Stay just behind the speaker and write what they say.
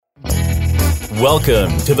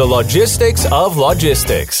Welcome to the Logistics of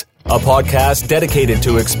Logistics, a podcast dedicated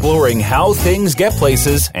to exploring how things get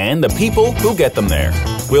places and the people who get them there.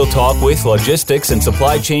 We'll talk with logistics and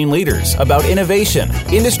supply chain leaders about innovation,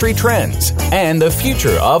 industry trends, and the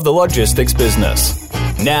future of the logistics business.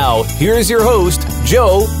 Now, here's your host,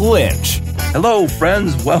 Joe Lynch. Hello,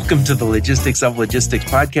 friends. Welcome to the Logistics of Logistics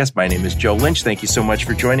podcast. My name is Joe Lynch. Thank you so much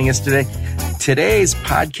for joining us today. Today's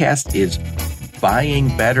podcast is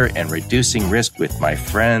Buying Better and Reducing Risk with my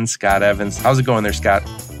friend, Scott Evans. How's it going there, Scott?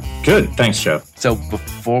 Good. Thanks, Joe. So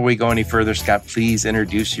before we go any further, Scott, please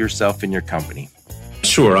introduce yourself and your company.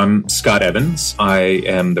 Sure. I'm Scott Evans. I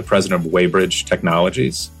am the president of Weybridge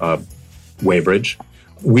Technologies, Weybridge.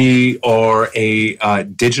 We are a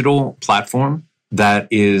digital platform that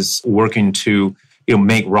is working to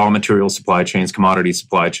make raw material supply chains, commodity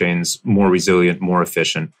supply chains more resilient, more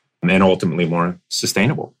efficient, and ultimately more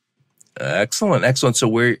sustainable. Excellent. So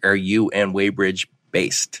where are you and Weybridge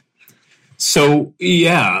based? So,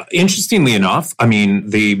 interestingly enough,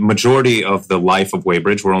 the majority of the life of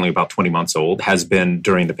Weybridge, we're only about 20 months old, has been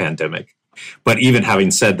during the pandemic. But even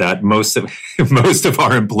having said that, most of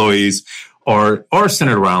our employees are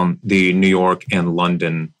centered around the New York and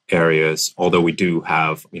London areas, although we do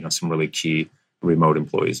have, some really key remote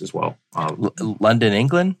employees as well. London,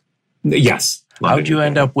 England? Yes. How'd you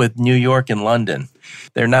end up with New York and London?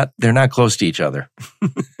 They're not close to each other.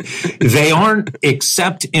 They aren't,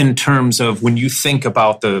 except in terms of when you think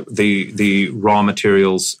about the raw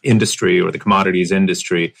materials industry or the commodities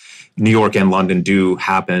industry, New York and London do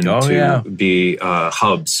happen to be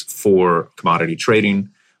hubs for commodity trading.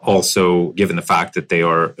 Also, given the fact that they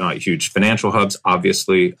are huge financial hubs,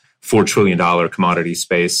 obviously, $4 trillion commodity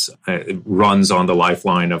space runs on the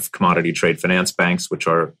lifeline of commodity trade finance banks, which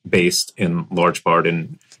are based in large part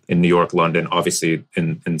in New York, London, obviously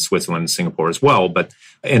in Switzerland and Singapore as well.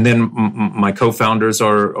 And then my co-founders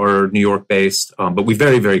are New York based, but we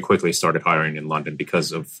very, very quickly started hiring in London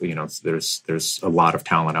because of, there's a lot of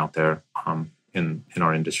talent out there in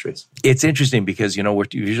our industries. It's interesting because, we're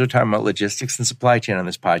usually talking about logistics and supply chain on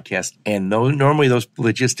this podcast. And normally those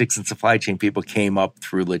logistics and supply chain people came up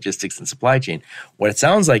through logistics and supply chain. What it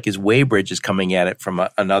sounds like is Weybridge is coming at it from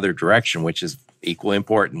another direction, which is equally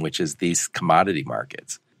important, which is these commodity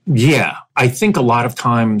markets. Yeah, I think a lot of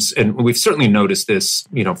times, and we've certainly noticed this,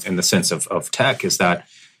 in the sense of tech, is that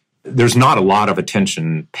there's not a lot of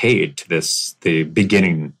attention paid to the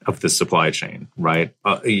beginning of the supply chain, right?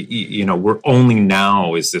 We're only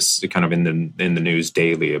now is this kind of in the news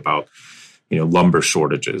daily about, lumber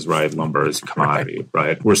shortages, right? Lumber is a commodity,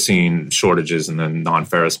 right? We're seeing shortages in the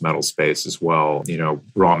non-ferrous metal space as well.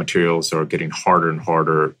 Raw materials are getting harder and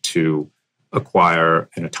harder to acquire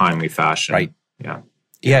in a timely fashion. Right. Yeah.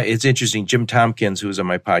 Yeah, it's interesting. Jim Tompkins, who's on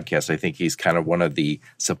my podcast, I think he's kind of one of the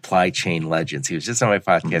supply chain legends. He was just on my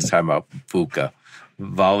podcast talking about VUCA,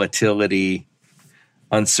 volatility,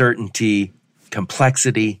 uncertainty,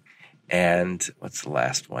 complexity, and what's the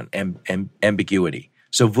last one? Ambiguity.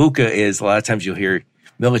 So VUCA is, a lot of times you'll hear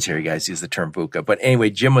military guys use the term VUCA. But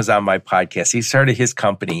anyway, Jim was on my podcast. He started his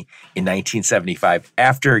company in 1975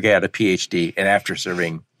 after he got a PhD and after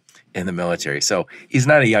serving in the military. So he's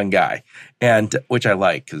not a young guy, and which I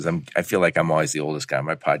like because I feel like I'm always the oldest guy on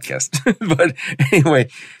my podcast. But anyway,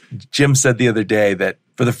 Jim said the other day that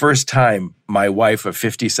for the first time, my wife of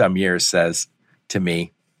 50 some years says to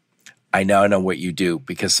me, I now know what you do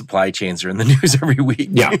because supply chains are in the news every week.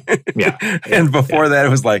 Yeah. And before that, it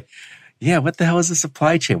was like, yeah, what the hell is a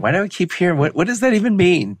supply chain? Why do I keep hearing, what does that even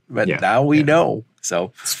mean? But now we know.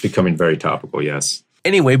 So it's becoming very topical. Yes.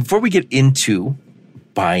 Anyway, before we get into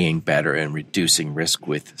Buying Better and Reducing Risk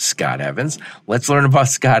with Scott Evans, let's learn about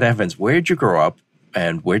Scott Evans. Where'd you grow up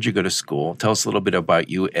and where'd you go to school? Tell us a little bit about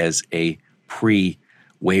you as a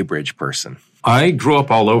pre-Weybridge person. I grew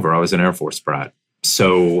up all over. I was an Air Force brat.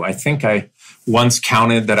 So I think I once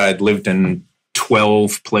counted that I'd lived in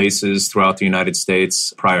 12 places throughout the United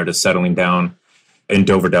States prior to settling down in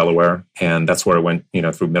Dover, Delaware. And that's where I went,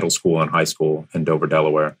 through middle school and high school in Dover,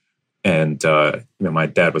 Delaware. And my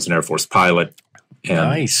dad was an Air Force pilot. And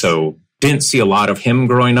nice. So didn't see a lot of him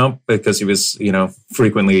growing up because he was,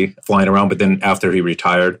 frequently flying around. But then after he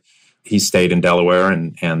retired, he stayed in Delaware.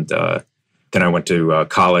 And then I went to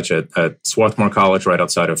college at Swarthmore College right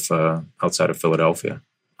outside of Philadelphia.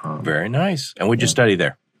 Very nice. And what'd you study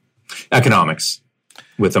there? Economics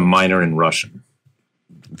with a minor in Russian.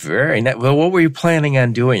 Very nice. Well, what were you planning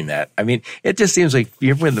on doing that? It just seems like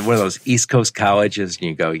you're in one of those East Coast colleges and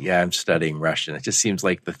you go, yeah, I'm studying Russian. It just seems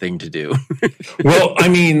like the thing to do. Well,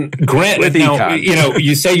 granted, now,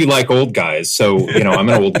 you say you like old guys. So, I'm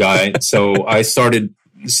an old guy. So I started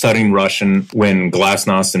studying Russian when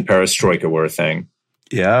glasnost and perestroika were a thing.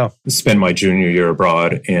 Yeah. Spent my junior year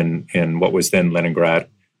abroad in what was then Leningrad.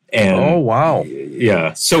 And oh, wow.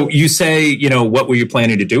 Yeah. So you say, what were you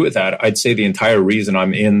planning to do with that? I'd say the entire reason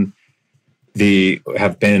have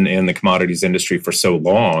been in the commodities industry for so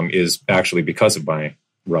long is actually because of my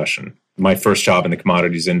Russian. My first job in the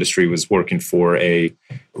commodities industry was working for a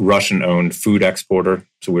Russian-owned food exporter.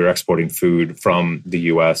 So we were exporting food from the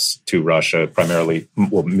U.S. to Russia, primarily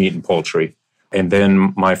meat and poultry. And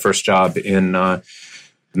then my first job in the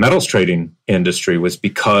metals trading industry was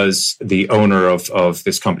because the owner of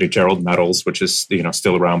this company, Gerald Metals, which is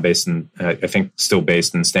still around, I think still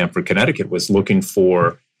based in Stamford, Connecticut, was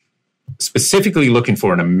specifically looking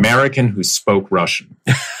for an American who spoke Russian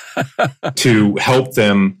to help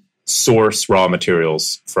them source raw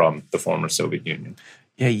materials from the former Soviet Union.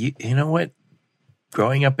 Yeah, you know what?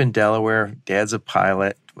 Growing up in Delaware, Dad's a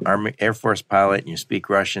pilot, Army Air Force pilot, and you speak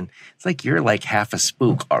Russian. It's like you're like half a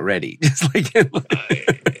spook already. It's like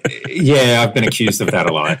yeah, I've been accused of that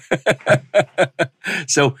a lot.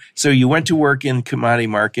 So you went to work in commodity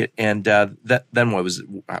market, and then what was it?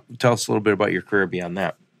 Tell us a little bit about your career beyond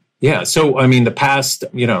that. Yeah, so I mean, the past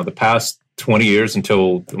 20 years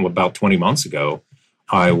until about 20 months ago,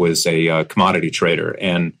 I was a commodity trader,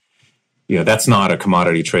 and that's not a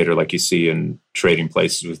commodity trader like you see in trading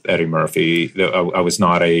places with Eddie Murphy. I was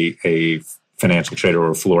not a financial trader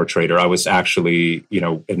or a floor trader. I was actually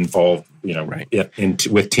involved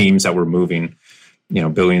with teams that were moving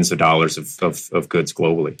billions of dollars of goods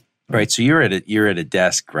globally. Right. So you're at a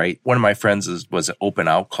desk, right? One of my friends was an open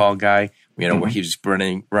out call guy. Where he was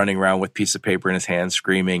running around with a piece of paper in his hand,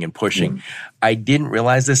 screaming and pushing. Mm-hmm. I didn't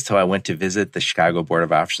realize this till I went to visit the Chicago Board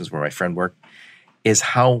of Options where my friend worked, is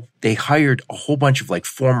how they hired a whole bunch of like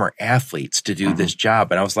former athletes to do this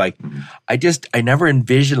job. And I was like, I never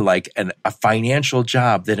envisioned like a financial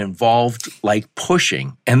job that involved like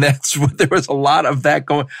pushing. And that's what there was a lot of that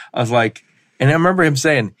going. I was like, and I remember him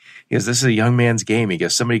saying, he goes, this is a young man's game. He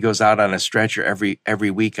goes, somebody goes out on a stretcher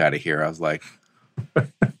every week out of here. I was like,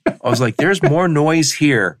 there's more noise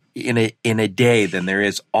here in a day than there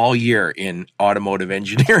is all year in automotive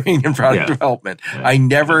engineering and product development. Yeah.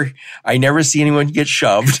 I never see anyone get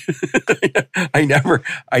shoved.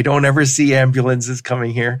 I don't ever see ambulances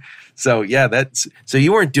coming here. So yeah, so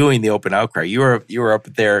you weren't doing the open outcry. You were up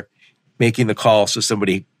there making the call so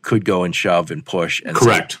somebody could go and shove and push and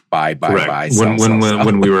correct. Say, buy, correct. sell,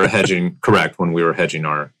 when we were hedging, correct. When we were hedging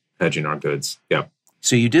our goods. Yeah.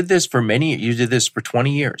 So you did this for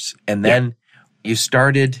 20 years, and then you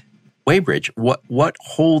started Weybridge. What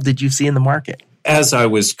hole did you see in the market? As I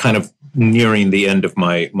was kind of nearing the end of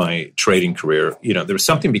my trading career, there was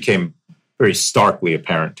something became very starkly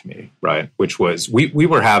apparent to me, right? Which was we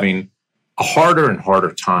were having a harder and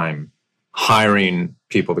harder time hiring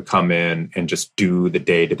people to come in and just do the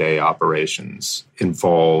day-to-day operations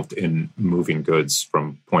involved in moving goods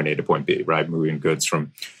from point A to point B, right? Moving goods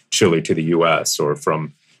from Chile to the U.S. or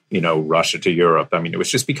from, Russia to Europe. I mean, it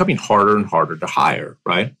was just becoming harder and harder to hire,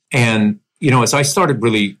 right? And, as I started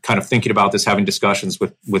really kind of thinking about this, having discussions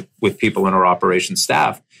with people in our operations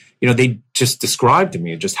staff, they just described to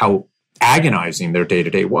me just how agonizing their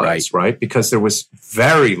day-to-day was, right? Because there was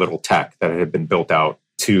very little tech that had been built out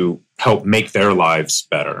to help make their lives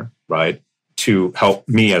better, right? To help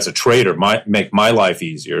me as a trader, make my life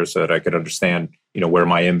easier so that I could understand, where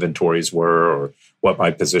my inventories were or what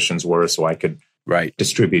my positions were so I could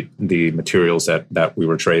distribute the materials that we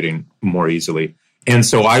were trading more easily. And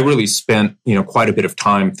so I really spent, quite a bit of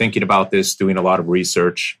time thinking about this, doing a lot of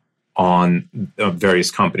research on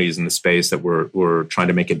various companies in the space that were trying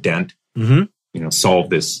to make a dent, solve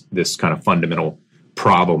this kind of fundamental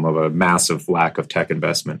problem of a massive lack of tech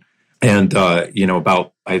investment. And,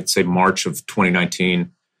 about, I'd say March of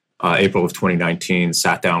 2019, April of 2019,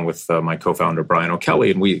 sat down with my co-founder, Brian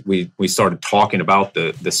O'Kelly, and we started talking about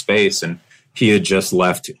the space. And he had just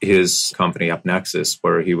left his company, AppNexus,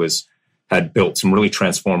 where he had built some really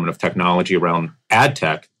transformative technology around ad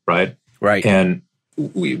tech, right? Right. And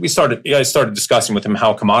I started discussing with him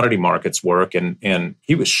how commodity markets work, and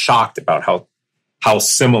he was shocked about how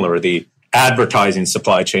similar the advertising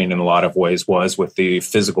supply chain in a lot of ways was with the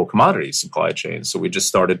physical commodity supply chain. So we just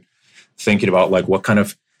started thinking about like what kind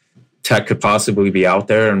of tech could possibly be out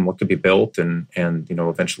there and what could be built, and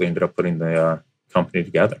eventually ended up putting the company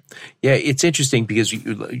together. Yeah, it's interesting because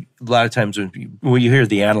a lot of times when you hear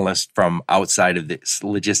the analysts from outside of this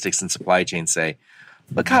logistics and supply chain say,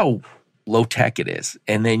 look how low tech it is.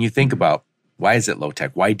 And then you think about, why is it low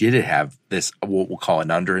tech? Why did it have this, what we'll call an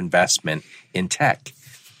underinvestment in tech?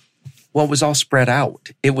 Well, it was all spread out.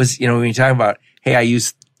 It was, when you talk about, hey, I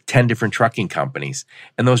use 10 different trucking companies.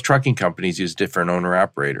 And those trucking companies use different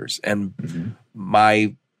owner-operators. And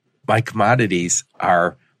my commodities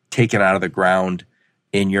are taken out of the ground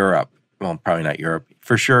in Europe. Well, probably not Europe.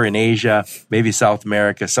 For sure in Asia, maybe South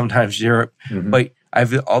America, sometimes Europe. But I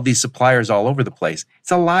have all these suppliers all over the place.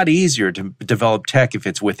 It's a lot easier to develop tech if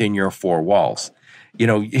it's within your four walls. You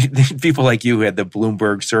know, people like you who had the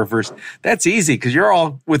Bloomberg servers, that's easy because you're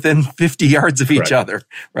all within 50 yards of each other,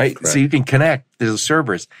 right? Correct. So you can connect those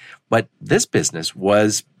servers. But this business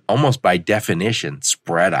was almost by definition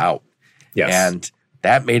spread out. Yes. And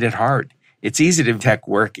that made it hard. It's easy to tech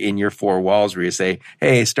work in your four walls where you say,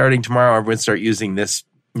 hey, starting tomorrow, everyone start using this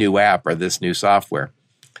new app or this new software.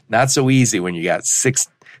 Not so easy when you got six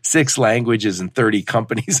languages and 30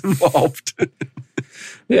 companies involved.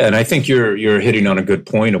 Yeah, and I think you're hitting on a good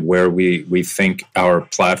point of where we think our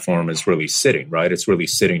platform is really sitting, right? It's really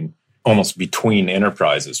sitting almost between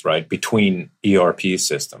enterprises, right? Between ERP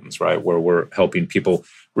systems, right? Where we're helping people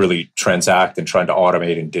really transact and trying to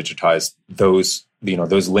automate and digitize those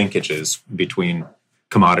linkages between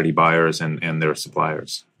commodity buyers and their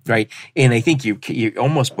suppliers. Right. And I think you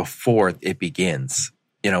almost before it begins.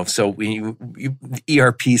 So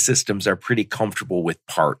ERP systems are pretty comfortable with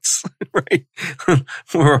parts, right?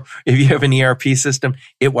 Or if you have an ERP system,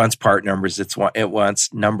 it wants part numbers. It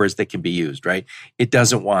wants numbers that can be used, right? It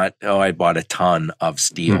doesn't want, I bought a ton of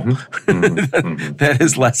steel. That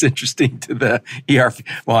is less interesting to the ERP.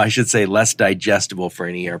 Well, I should say less digestible for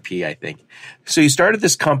an ERP, I think. So you started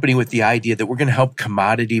this company with the idea that we're going to help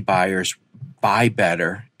commodity buyers buy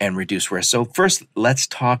better and reduce risk. So first, let's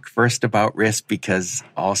talk about risk because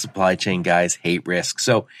all supply chain guys hate risk.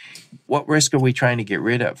 So what risk are we trying to get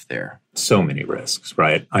rid of there? So many risks,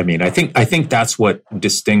 right? I mean, I think that's what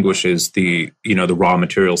distinguishes the raw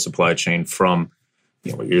material supply chain from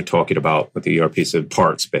what you're talking about with the ERP, so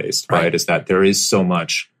parts-based, right? Is that there is so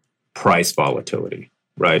much price volatility,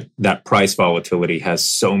 right? That price volatility has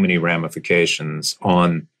so many ramifications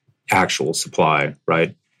on actual supply,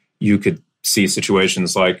 right? You could see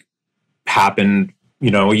situations like happened,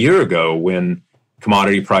 a year ago when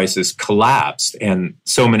commodity prices collapsed and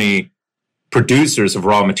so many producers of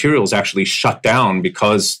raw materials actually shut down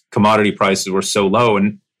because commodity prices were so low.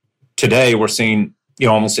 And today we're seeing,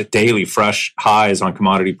 almost at daily fresh highs on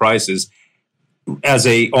commodity prices as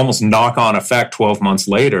a almost knock-on effect 12 months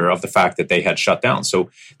later of the fact that they had shut down. So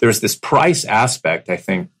there's this price aspect, I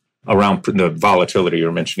think, around the volatility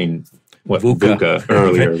you're mentioning. VUCA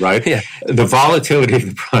earlier, right? Yeah. The volatility of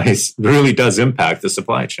the price really does impact the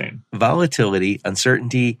supply chain. Volatility,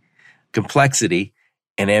 uncertainty, complexity,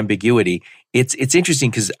 and ambiguity. It's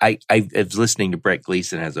interesting because I was listening to Brett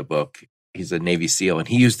Gleason has a book. He's a Navy SEAL, and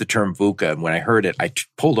he used the term VUCA. And when I heard it, I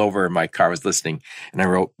pulled over in my car, I was listening, and I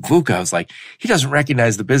wrote VUCA. I was like, he doesn't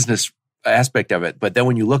recognize the business aspect of it. But then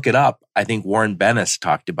when you look it up, I think Warren Bennis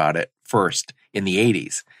talked about it first in the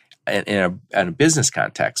 80s. In a business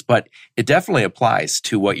context, but it definitely applies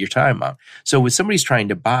to what you're talking about. So when somebody's trying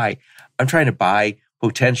to buy, I'm trying to buy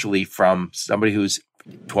potentially from somebody who's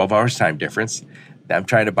 12 hours time difference. I'm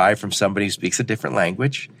trying to buy from somebody who speaks a different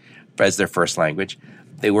language as their first language.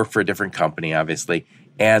 They work for a different company, obviously,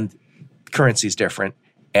 and currency is different,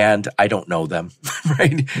 and I don't know them,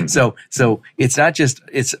 right? Mm-hmm. So it's not just,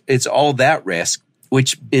 it's all that risk,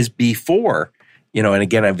 which is before. And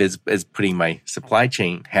again, I'm putting my supply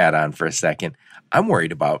chain hat on for a second. I'm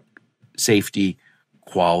worried about safety,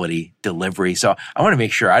 quality, delivery. So I want to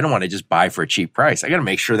make sure I don't want to just buy for a cheap price. I got to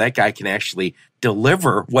make sure that guy can actually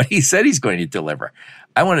deliver what he said he's going to deliver.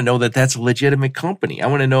 I want to know that that's a legitimate company. I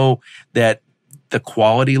want to know that the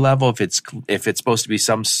quality level, if it's supposed to be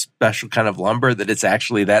some special kind of lumber, that it's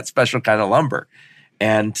actually that special kind of lumber.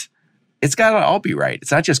 And it's got to all be right.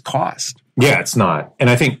 It's not just cost. Yeah, it's not. And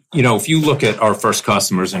I think, if you look at our first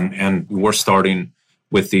customers and we're starting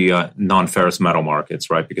with the non-ferrous metal markets,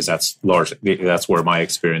 right? Because that's where my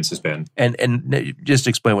experience has been. And just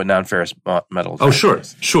explain what non-ferrous metals are. Oh,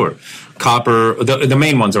 sure. Copper, the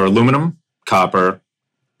main ones are aluminum, copper,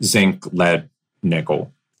 zinc, lead,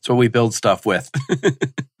 nickel. It's what we build stuff with.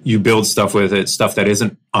 You build stuff with it, stuff that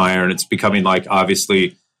isn't iron. It's becoming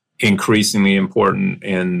obviously increasingly important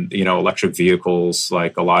in, electric vehicles,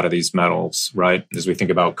 like a lot of these metals, right? As we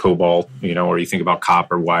think about cobalt, or you think about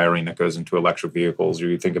copper wiring that goes into electric vehicles, or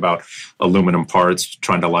you think about aluminum parts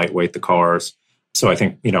trying to lightweight the cars. So I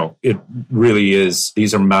think, it really is,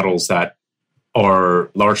 these are metals that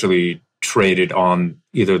are largely traded on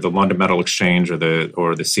either the London Metal Exchange or the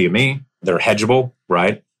CME. They're hedgeable,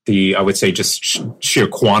 right? I would say just sheer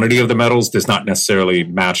quantity of the metals does not necessarily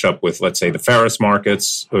match up with, let's say, the ferrous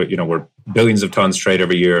markets, where billions of tons trade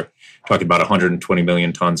every year. talking about 120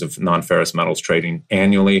 million tons of non-ferrous metals trading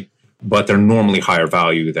annually, but they're normally higher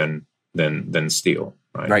value than steel,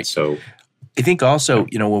 right? Right. So I think also,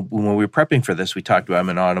 when we were prepping for this, we talked about, I'm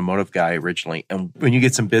an automotive guy originally, and when you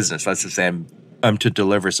get some business, let's just say I'm to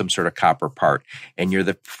deliver some sort of copper part, and you're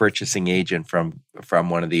the purchasing agent from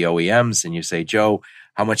one of the OEMs, and you say, Joe,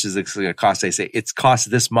 how much is this going to cost? They say, it's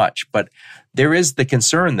cost this much. But there is the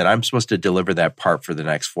concern that I'm supposed to deliver that part for the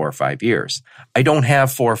next 4 or 5 years. I don't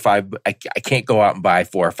have 4 or 5, I can't go out and buy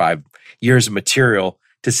 4 or 5 years of material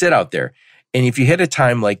to sit out there. And if you hit a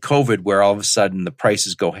time like COVID where all of a sudden the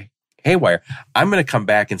prices go haywire, I'm going to come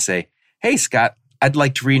back and say, hey, Scott, I'd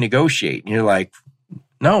like to renegotiate. And you're like,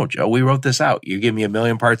 no, Joe, we wrote this out. You give me 1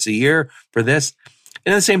 million parts a year for this.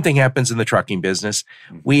 And the same thing happens in the trucking business.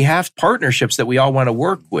 We have partnerships that we all want to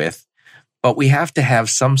work with, but we have to have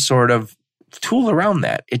some sort of tool around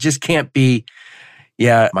that. It just can't be,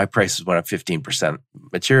 yeah, my prices went up 15%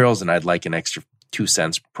 materials and I'd like an extra 2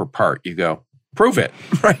 cents per part. You go, prove it,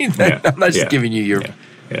 right? Yeah. I'm not just giving you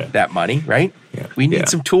that money, right? Yeah. We need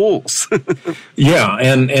some tools. Yeah,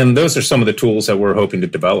 and those are some of the tools that we're hoping to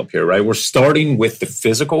develop here, right? We're starting with the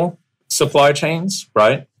physical supply chains,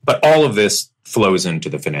 right? But all of this flows into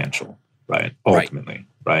the financial, right? Ultimately,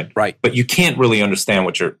 right? Right. But you can't really understand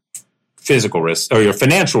what your physical risks or your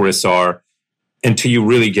financial risks are until you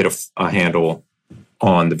really get a handle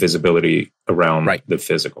on the visibility around the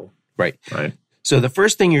physical. Right. So the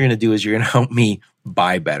first thing you're going to do is you're going to help me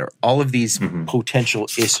buy better. All of these potential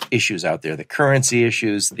issues out there, the currency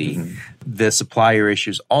issues, the supplier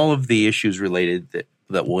issues, all of the issues related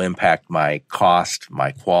that will impact my cost,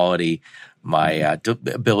 my quality, my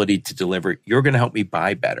ability to deliver, you're going to help me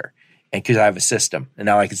buy better. And because I have a system, and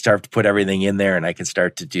now I can start to put everything in there, and I can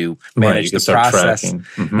start to manage the process.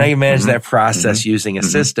 Now you manage that process using a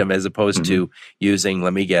system as opposed to using,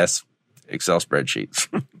 let me guess, Excel spreadsheets.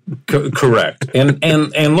 Correct.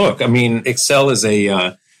 And look, I mean, Excel is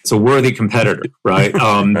it's a worthy competitor, right?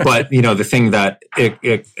 But the thing that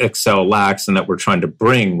Excel lacks and that we're trying to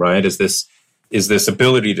bring, right, is this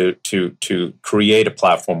ability to create a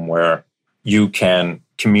platform where you can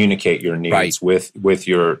communicate your needs with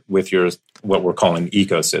your what we're calling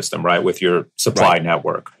ecosystem, right? With your supply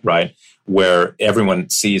network, right? Where everyone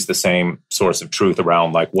sees the same source of truth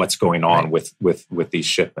around like what's going on with these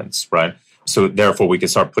shipments, right? So therefore we can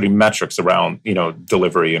start putting metrics around,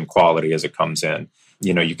 delivery and quality as it comes in.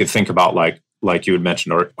 You could think about like you had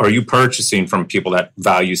mentioned, or are you purchasing from people that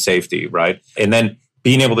value safety, right? And then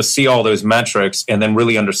being able to see all those metrics and then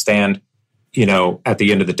really understand, at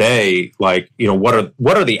the end of the day, like,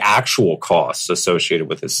 what are the actual costs associated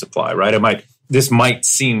with this supply, right? This might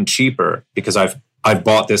seem cheaper because I've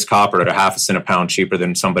bought this copper at a half a cent a pound cheaper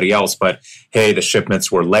than somebody else, but hey, the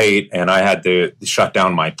shipments were late and I had to shut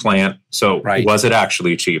down my plant. So was it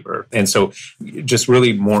actually cheaper? And so just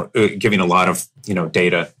really more giving a lot of,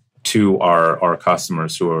 data to our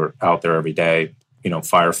customers who are out there every day,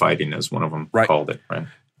 firefighting as one of them called it, right?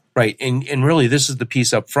 Right. And really, this is the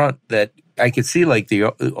piece up front that I could see, like the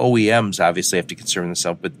OEMs obviously have to concern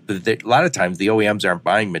themselves, but a lot of times the OEMs aren't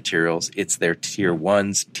buying materials. It's their tier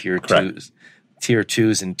 1s, tier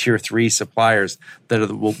 2s, and tier 3 suppliers that are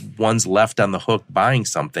the ones left on the hook buying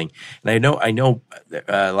something. And I know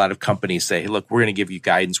a lot of companies say, hey, look, we're going to give you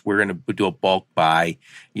guidance. We're going to do a bulk buy,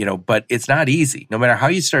 but it's not easy. No matter how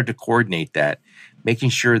you start to coordinate that, making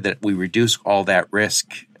sure that we reduce all that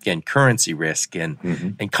risk, again, currency risk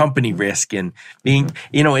and company risk and being,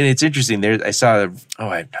 and it's interesting. There, I saw,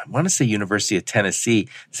 I want to say University of Tennessee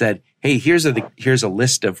said, hey, here's a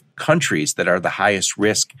list of countries that are the highest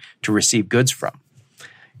risk to receive goods from.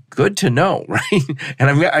 Good to know, right? And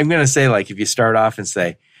I'm going to say, like, if you start off and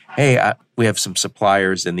say, hey, we have some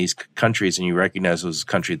suppliers in these countries, and you recognize those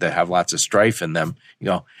countries that have lots of strife in them, you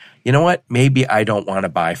go, you know what? Maybe I don't want to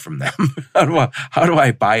buy from them. How do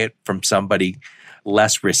I buy it from somebody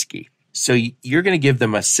less risky? So you're going to give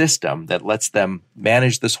them a system that lets them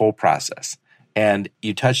manage this whole process. And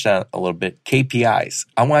you touched on it a little bit, KPIs.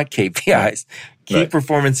 I want KPIs, key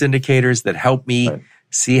performance indicators that help me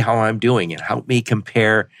see how I'm doing and help me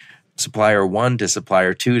compare supplier 1 to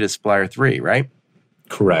supplier 2 to supplier 3, right?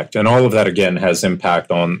 Correct. And all of that, again, has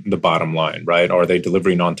impact on the bottom line, right? Are they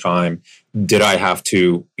delivering on time? Did I have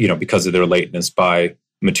to, because of their lateness, buy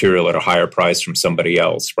material at a higher price from somebody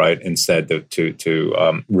else, right? Instead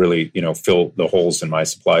to really, fill the holes in my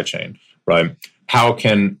supply chain, right? How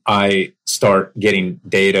can I start getting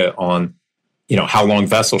data on, how long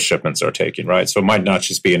vessel shipments are taking, right? So it might not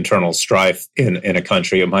just be internal strife in a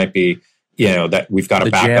country. It might be, that we've got a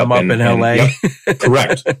the backup jam up in LA. Yep,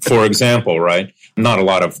 correct. For example, right? Not a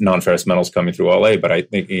lot of non-ferrous metals coming through LA, but I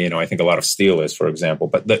think a lot of steel is, for example.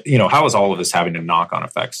 But how is all of this having a knock-on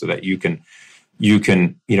effect so that you can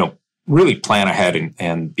really plan ahead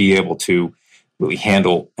and be able to really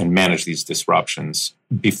handle and manage these disruptions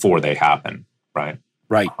before they happen, right?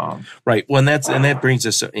 Right. Right. Well, and that brings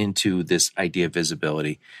us into this idea of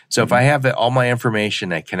visibility. So if I have all my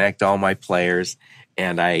information, I connect all my players,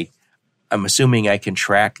 and I'm assuming I can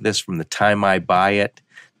track this from the time I buy it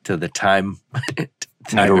to the time it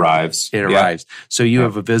arrives. It arrives. So you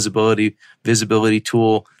have a visibility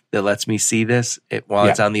tool that lets me see this while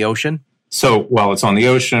it's on the ocean? So while it's on the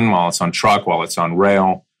ocean, while it's on truck, while it's on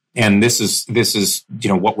rail, and this is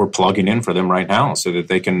what we're plugging in for them right now, so that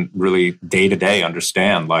they can really day to day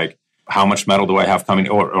understand, like, how much metal do I have coming,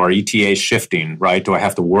 or ETAs shifting, right? Do I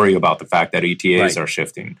have to worry about the fact that ETAs are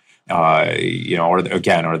shifting?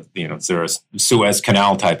 Is there a Suez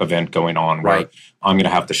Canal type event going on where I'm going to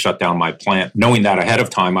have to shut down my plant? Knowing that ahead of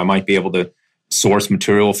time, I might be able to source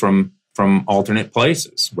material from alternate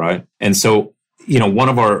places, right? And so, one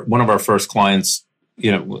of our first clients,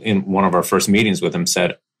 in one of our first meetings with him,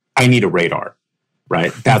 said, I need a radar,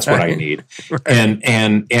 right? That's what I need. Right.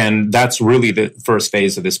 And that's really the first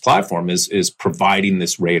phase of this platform is providing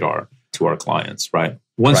this radar to our clients, right?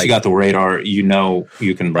 Once you got the radar, you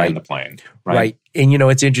can land the plane, right? Right. And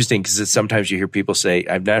it's interesting because sometimes you hear people say,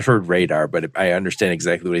 I've not heard radar, but I understand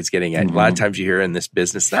exactly what he's getting at. Mm-hmm. A lot of times you hear in this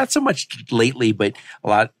business, not so much lately, but a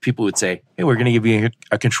lot of people would say, hey, we're going to give you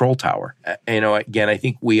a control tower. Again, I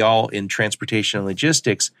think we all in transportation and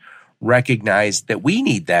logistics recognize that we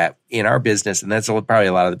need that in our business. And that's probably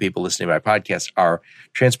a lot of the people listening to my podcast are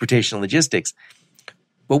transportation and logistics.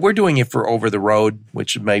 But we're doing it for over the road,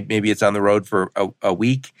 which maybe it's on the road for a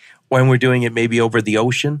week. When we're doing it maybe over the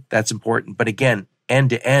ocean, that's important. But again, end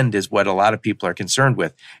to end is what a lot of people are concerned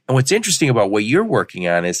with. And what's interesting about what you're working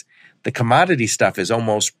on is the commodity stuff is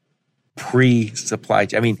almost pre-supply.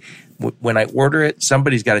 I mean, when I order it,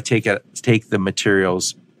 somebody's got to take the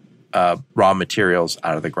materials, raw materials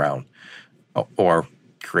out of the ground or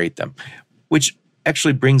create them, which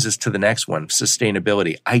actually brings us to the next one,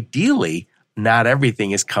 sustainability. Ideally, not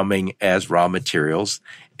everything is coming as raw materials.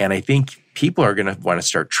 And I think people are going to want to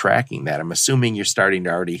start tracking that. I'm assuming you're starting to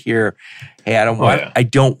already hear, hey, I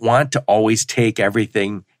don't want to always take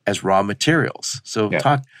everything as raw materials. So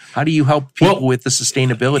how do you help people with the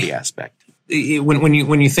sustainability aspect? When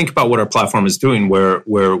you think about what our platform is doing, where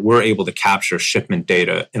we're able to capture shipment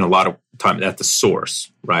data in a lot of time at the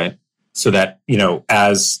source, right? So that,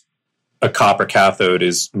 as a copper cathode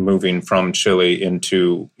is moving from Chile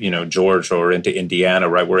into, Georgia or into Indiana,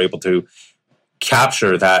 right? We're able to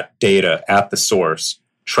capture that data at the source,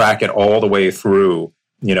 track it all the way through,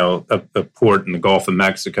 a port in the Gulf of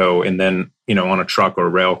Mexico, and then, on a truck or a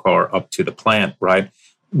rail car up to the plant, right?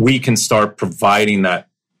 We can start providing that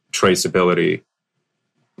traceability,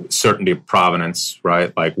 certainty of provenance,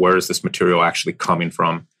 right? Like, where is this material actually coming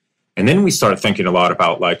from? And then we start thinking a lot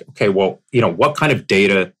about, like, okay, well, what kind of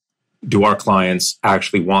data do our clients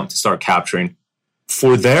actually want to start capturing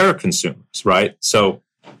for their consumers, right? So,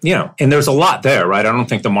 and there's a lot there, right? I don't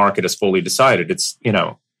think the market is fully decided. It's,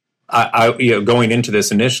 going into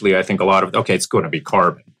this initially, I think a lot of, okay, it's going to be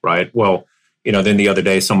carbon, right? Well, then the other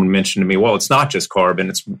day someone mentioned to me, well, it's not just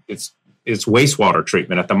carbon, it's wastewater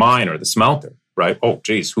treatment at the mine or the smelter, right? Oh,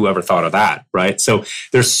 geez, whoever thought of that, right? So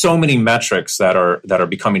there's so many metrics that are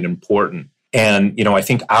becoming important. And, I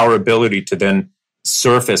think our ability to then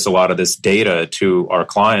surface a lot of this data to our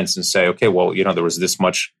clients and say, okay, well, there was this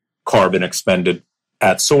much carbon expended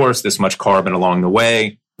at source, this much carbon along the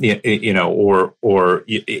way, you've sourced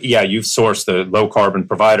the low carbon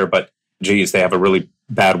provider, but geez, they have a really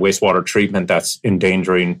bad wastewater treatment that's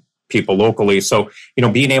endangering people locally. So,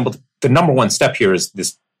 being able to, the number one step here is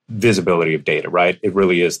this visibility of data, right? It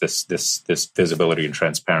really is this visibility and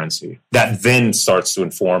transparency that then starts to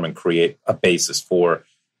inform and create a basis for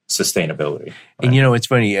sustainability. Right? And it's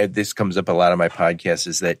funny, this comes up a lot on my podcast,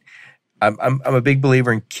 is that I'm a big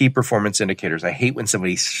believer in key performance indicators. I hate when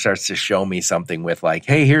somebody starts to show me something with, like,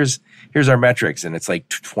 hey, here's our metrics, and it's like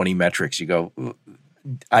 20 metrics. You go,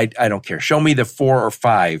 I don't care. Show me the 4 or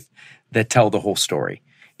 5 that tell the whole story.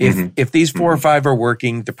 If these 4 or 5 are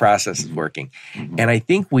working, the process is working. And I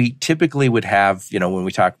think we typically would have, when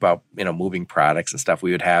we talk about, moving products and stuff,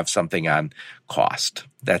 we would have something on cost.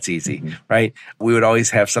 That's easy, right? We would always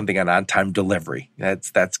have something on on-time delivery.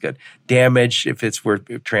 That's good. Damage, if it's worth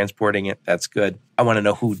transporting it, that's good. I want to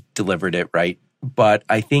know who delivered it, right? But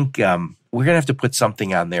I think we're going to have to put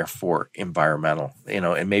something on there for environmental,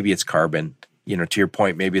 and maybe it's carbon, to your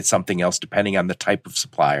point, maybe it's something else depending on the type of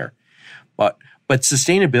supplier. But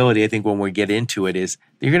sustainability, I think when we get into it, is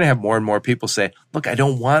you're going to have more and more people say, look, I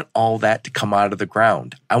don't want all that to come out of the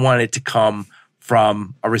ground. I want it to come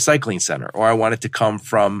from a recycling center, or I want it to come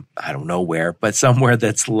from, I don't know where, but somewhere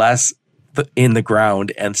that's less in the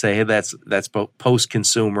ground, and say, hey, that's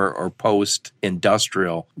post-consumer or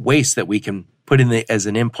post-industrial waste that we can put in as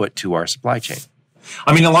an input to our supply chain.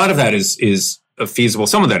 I mean, a lot of that is feasible.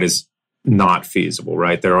 Some of that is not feasible,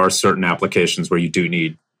 right? There are certain applications where you do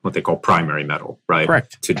need what they call primary metal, right?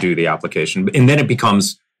 Correct. To do the application. And then it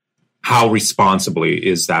becomes, how responsibly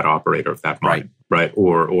is that operator of that mine, right?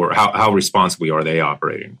 Or how responsibly are they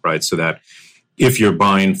operating, right? So that if you're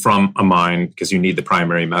buying from a mine because you need the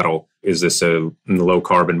primary metal, is this a low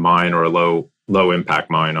carbon mine or a low impact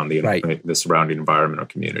mine on the surrounding environment or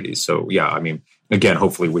community? So yeah, I mean, again,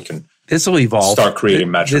 hopefully we can this will evolve. Start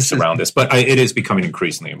creating metrics around this, but it is becoming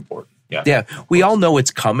increasingly important. Yeah. We all know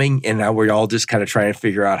it's coming, and now we're all just kind of trying to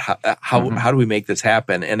figure out how do we make this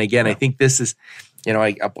happen. And again, I think this is,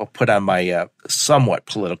 I'll put on my somewhat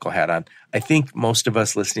political hat on. I think most of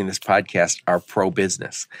us listening to this podcast are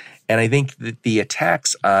pro-business. And I think that the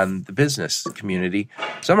attacks on the business community,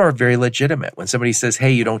 some are very legitimate. When somebody says,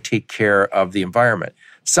 hey, you don't take care of the environment,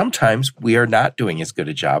 sometimes we are not doing as good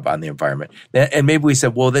a job on the environment. And maybe we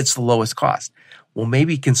said, well, that's the lowest cost. Well,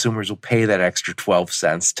 maybe consumers will pay that extra 12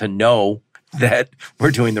 cents to know that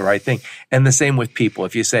we're doing the right thing. And the same with people.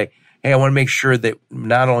 If you say, hey, I want to make sure that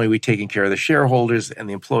not only are we taking care of the shareholders and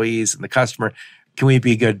the employees and the customer, can we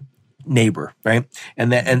be a good neighbor, right?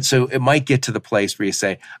 And so it might get to the place where you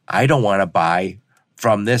say, I don't want to buy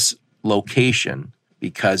from this location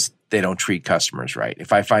because they don't treat customers right.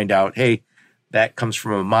 If I find out, hey, that comes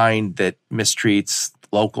from a mine that mistreats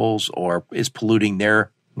locals or is polluting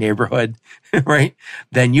their neighborhood, right?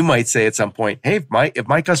 Then you might say at some point, hey, if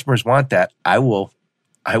my customers want that, I will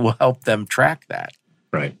help them track that.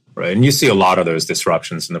 Right. And you see a lot of those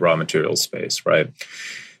disruptions in the raw materials space, right?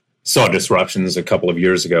 Saw disruptions a couple of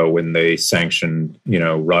years ago when they sanctioned,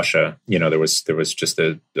 Russia. There was just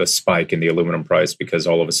a spike in the aluminum price because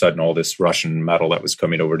all of a sudden all this Russian metal that was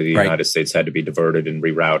coming over to the United States had to be diverted and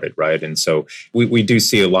rerouted, right? And so we do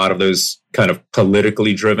see a lot of those kind of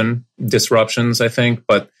politically driven disruptions, I think.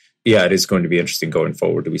 But yeah, it is going to be interesting going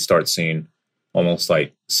forward. Do we start seeing almost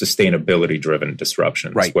like sustainability driven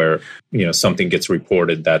disruptions where, something gets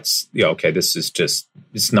reported that's, okay, this is just,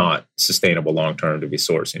 it's not sustainable long term to be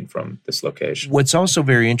sourcing from this location. What's also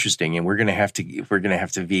very interesting, and we're going to have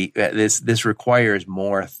to be, this requires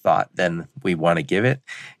more thought than we want to give it.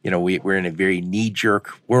 We're in a very knee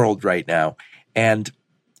jerk world right now. And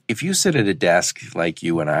if you sit at a desk like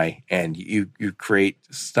you and I, and you create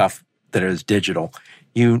stuff that is digital,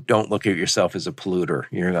 you don't look at yourself as a polluter.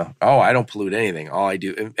 You go, oh, I don't pollute anything. All I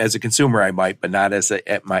do as a consumer, I might, but not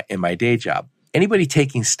in my day job. Anybody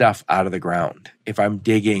taking stuff out of the ground, if I'm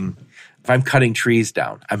cutting trees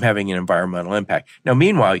down, I'm having an environmental impact. Now,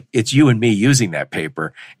 meanwhile, it's you and me using that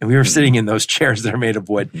paper, and we were sitting in those chairs that are made of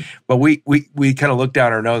wood. But we kind of look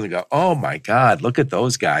down our nose and go, oh my God, look at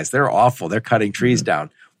those guys. They're awful. They're cutting trees down.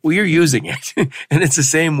 Well, you're using it. And it's the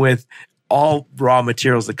same with all raw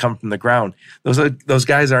materials that come from the ground. Those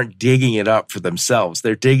guys aren't digging it up for themselves.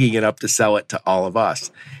 They're digging it up to sell it to all of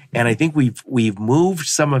us. And I think we've moved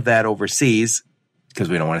some of that overseas because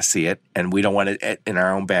we don't want to see it and we don't want it in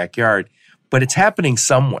our own backyard. But it's happening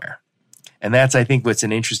somewhere. And that's, I think, what's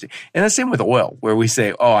an interesting. And the same with oil, where we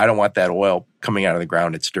say, oh, I don't want that oil coming out of the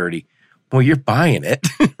ground. It's dirty. Well, you're buying it,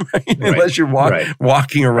 right? Unless you're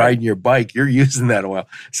walking or riding your bike, you're using that oil.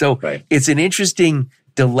 So it's an interesting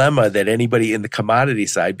dilemma that anybody in the commodity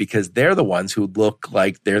side, because they're the ones who look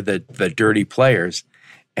like they're the dirty players,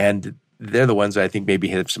 and they're the ones that I think maybe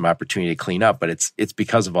have some opportunity to clean up, but it's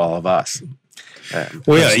because of all of us.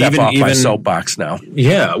 Step off my soapbox now.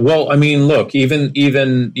 Yeah, well, I mean, look, even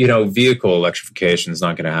vehicle electrification is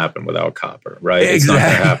not going to happen without copper, right? Exactly. It's not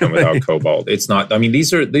going to happen without cobalt. It's not. I mean,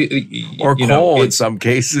 these are coal in some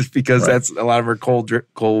cases, because that's a lot of our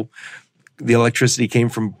coal. The electricity came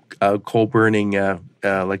from coal burning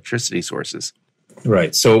electricity sources.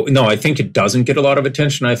 Right. So, no, I think it doesn't get a lot of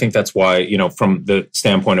attention. I think that's why, from the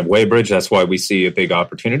standpoint of Weighbridge, that's why we see a big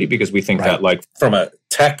opportunity, because we think that, like, from a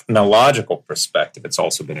technological perspective, it's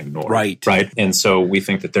also been ignored. Right. And so we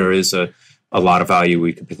think that there is a lot of value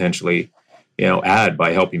we could potentially, add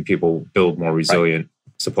by helping people build more resilient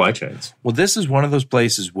supply chains. Well, this is one of those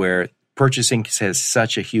places where purchasing has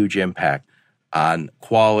such a huge impact on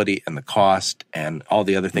quality and the cost and all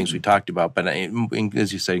the other things we talked about. But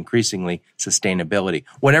as you said, increasingly sustainability.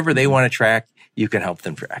 Whatever they want to track, you can help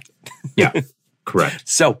them track it. Yeah, correct.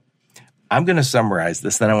 So I'm going to summarize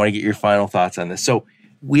this, then I want to get your final thoughts on this. So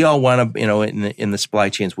we all want to, in the supply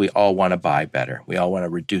chains, we all want to buy better. We all want to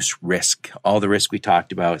reduce risk. All the risk we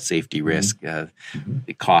talked about, safety risk, the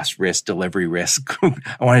cost risk, delivery risk.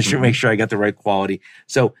 I want to make sure I get the right quality.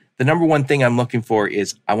 So the number one thing I'm looking for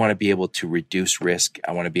is I want to be able to reduce risk.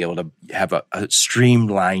 I want to be able to have a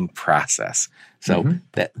streamlined process. So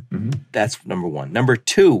that's number one. Number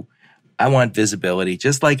two, I want visibility.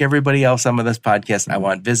 Just like everybody else on this podcast, I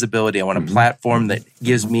want visibility. I want a platform that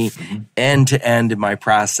gives me end-to-end in my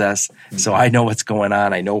process so I know what's going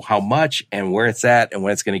on. I know how much and where it's at and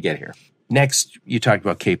when it's going to get here. Next, you talked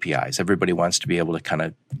about KPIs. Everybody wants to be able to kind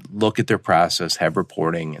of look at their process, have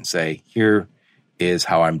reporting, and say, here is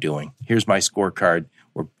how I'm doing. Here's my scorecard.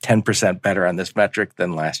 We're 10% better on this metric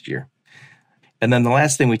than last year. And then the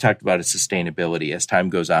last thing we talked about is sustainability. As time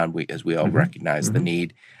goes on, as we all recognize the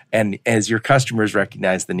need, and as your customers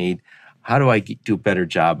recognize the need, how do I do a better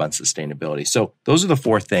job on sustainability? So those are the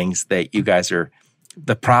four things that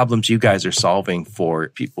the problems you guys are solving for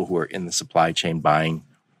people who are in the supply chain buying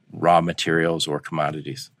raw materials or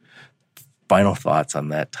commodities. Final thoughts on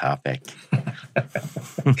that topic?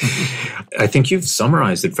 I think you've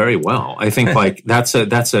summarized it very well. I think that's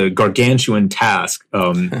a gargantuan task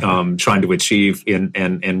trying to achieve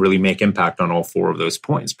and really make impact on all four of those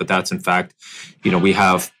points. But that's in fact, we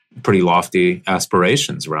have pretty lofty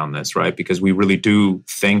aspirations around this, right? Because we really do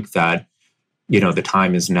think that, the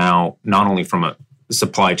time is now, not only from a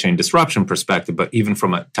supply chain disruption perspective, but even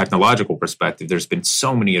from a technological perspective, there's been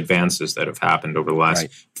so many advances that have happened over the last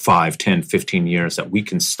 5, 10, 15 years that we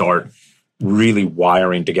can start really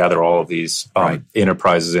wiring together all of these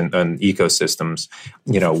enterprises and ecosystems,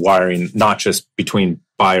 wiring not just between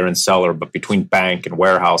buyer and seller, but between bank and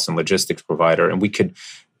warehouse and logistics provider. And we could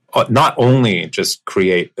not only just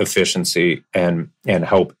create efficiency and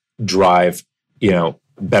help drive,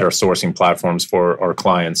 better sourcing platforms for our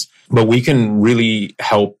clients, but we can really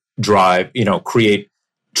help drive, create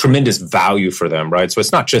tremendous value for them, right? So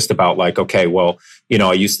it's not just about okay, well,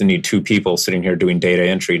 I used to need 2 people sitting here doing data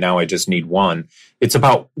entry. Now I just need 1. It's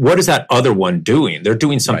about what is that other one doing? They're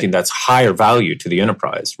doing something that's higher value to the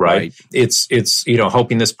enterprise, right? It's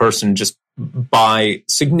helping this person just buy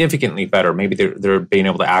significantly better. Maybe they're being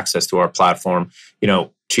able to access to our platform,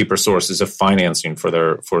 cheaper sources of financing for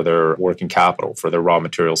their working capital, for their raw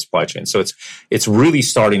material supply chain. So it's really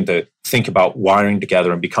starting to think about wiring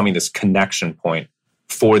together and becoming this connection point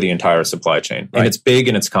for the entire supply chain. And it's big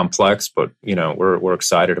and it's complex, but we're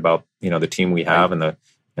excited about the team we have and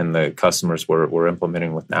the customers we're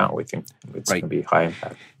implementing with now. We think it's going to be high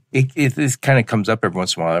impact. This kind of comes up every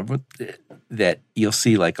once in a while that you'll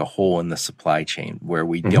see a hole in the supply chain where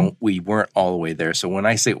we weren't all the way there. So when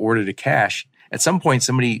I say order to cash, at some point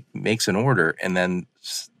somebody makes an order and then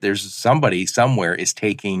there's somebody somewhere is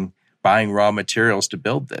buying raw materials to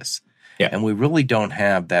build this. Yeah. And we really don't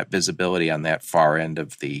have that visibility on that far end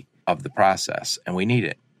of the process, and we need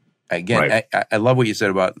it. Again, I love what you said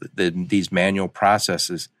about these manual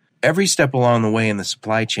processes. Every step along the way in the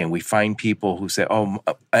supply chain, we find people who say,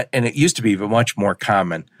 and it used to be much more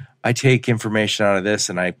common, I take information out of this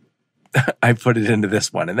and I put it into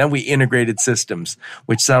this one. And then we integrated systems,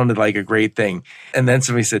 which sounded like a great thing. And then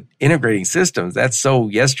somebody said, integrating systems, that's so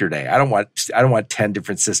yesterday. I don't want 10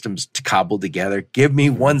 different systems to cobble together. Give me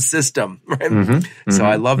one system. Right? So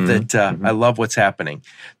I love that. I love what's happening.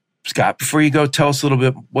 Scott, before you go, tell us a little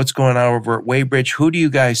bit what's going on over at Weighbridge. Who do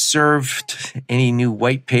you guys serve? Any new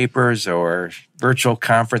white papers or virtual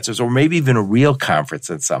conferences, or maybe even a real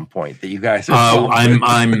conference at some point that you guys are?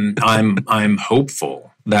 I'm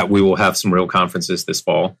hopeful that we will have some real conferences this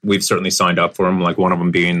fall. We've certainly signed up for them. Like one of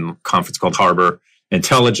them being a conference called Harbor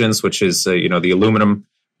Intelligence, which is the aluminum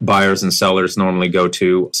buyers and sellers normally go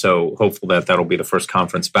to. So hopeful that that'll be the first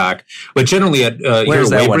conference back. But generally at Where's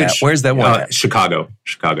that one at? Where's that one at? Chicago.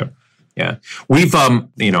 Yeah. We've,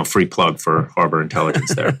 free plug for Harbor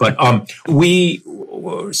Intelligence there. But we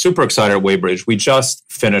were super excited at Weighbridge. We just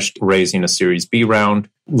finished raising a Series B round,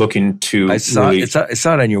 looking to I saw it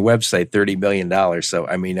on your website, $30 million. So,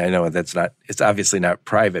 I know it's obviously not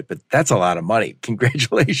private, but that's a lot of money.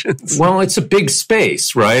 Congratulations. Well, it's a big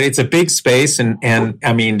space, right? It's a big space.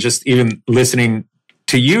 And just even listening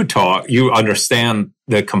to you talk, you understand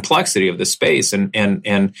the complexity of the space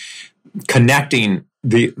and connecting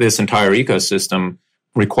this entire ecosystem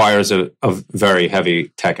requires a very heavy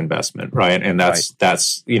tech investment, right? And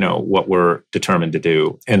that's what we're determined to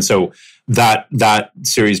do. And so that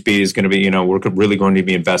Series B is going to be, we're really going to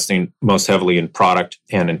be investing most heavily in product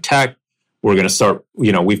and in tech. We're going to start,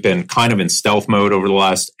 we've been kind of in stealth mode over the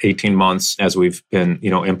last 18 months as we've been,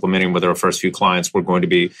 implementing with our first few clients. We're going to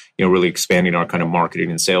be, really expanding our kind of marketing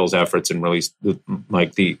and sales efforts. And really,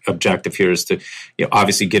 like, the objective here is to,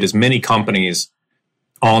 obviously get as many companies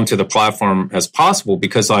onto the platform as possible,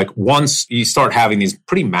 because like once you start having these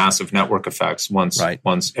pretty massive network effects, once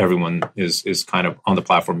everyone is kind of on the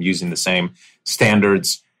platform using the same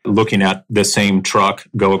standards, looking at the same truck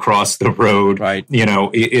go across the road, right?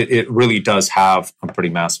 It really does have a pretty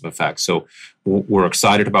massive effect. So we're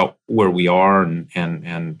excited about where we are,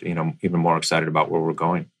 and even more excited about where we're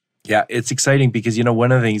going. Yeah, it's exciting because,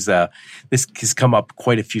 one of the things, this has come up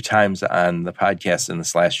quite a few times on the podcast in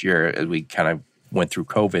this last year as we kind of went through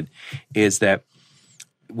COVID, is that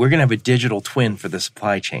we're going to have a digital twin for the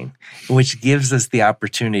supply chain, which gives us the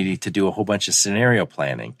opportunity to do a whole bunch of scenario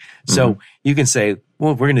planning. So you can say,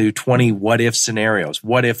 well, we're going to do 20 what-if scenarios.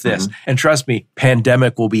 What if this? And trust me,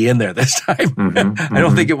 pandemic will be in there this time. I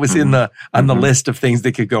don't think it was on the list of things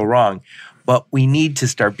that could go wrong. But we need to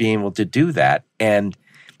start being able to do that. And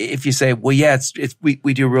if you say, well, yeah,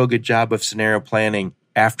 we do a real good job of scenario planning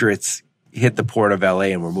after it's hit the port of LA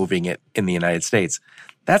and we're moving it in the United States,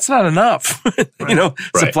 that's not enough.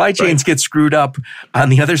 Supply chains get screwed up on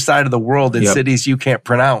the other side of the world in cities you can't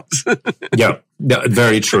pronounce. Yeah,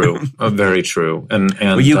 very true. Very true. And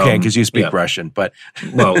well, you can because you speak Russian, but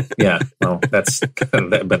that's it.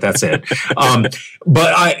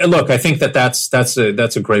 But I think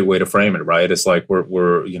that's a great way to frame it, right? It's like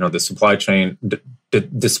we're the supply chain,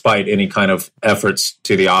 despite any kind of efforts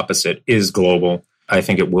to the opposite, is global. I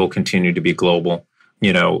think it will continue to be global.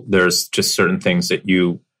 There's just certain things that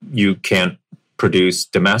you can't produce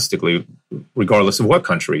domestically, regardless of what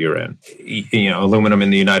country you're in. Aluminum in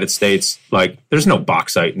the United States, like there's no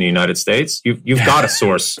bauxite in the United States. You've got to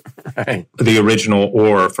source the original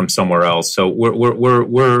ore from somewhere else. So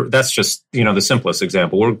we're that's just the simplest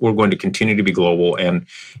example. We're going to continue to be global and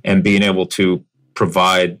being able to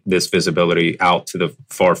provide this visibility out to the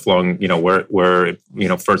far-flung, where it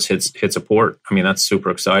first hits a port. I mean, that's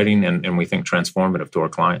super exciting and we think transformative to our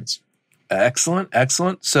clients. Excellent.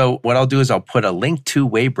 So what I'll do is I'll put a link to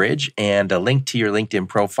Weighbridge and a link to your LinkedIn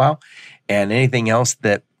profile and anything else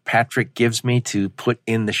that Patrick gives me to put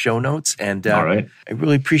in the show notes. And all right. I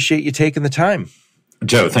really appreciate you taking the time.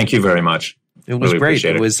 Joe, thank you very much. It was great.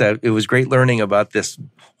 It was great learning about this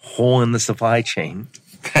hole in the supply chain.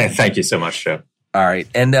 Thank you so much, Joe. All right.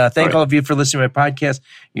 And thank all of you for listening to my podcast.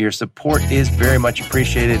 Your support is very much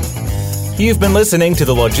appreciated. You've been listening to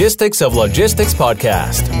the Logistics of Logistics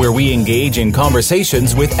podcast, where we engage in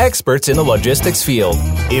conversations with experts in the logistics field.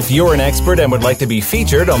 If you're an expert and would like to be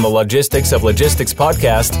featured on the Logistics of Logistics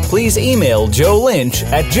podcast, please email Joe Lynch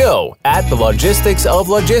at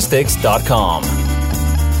joe@thelogisticsoflogistics.com.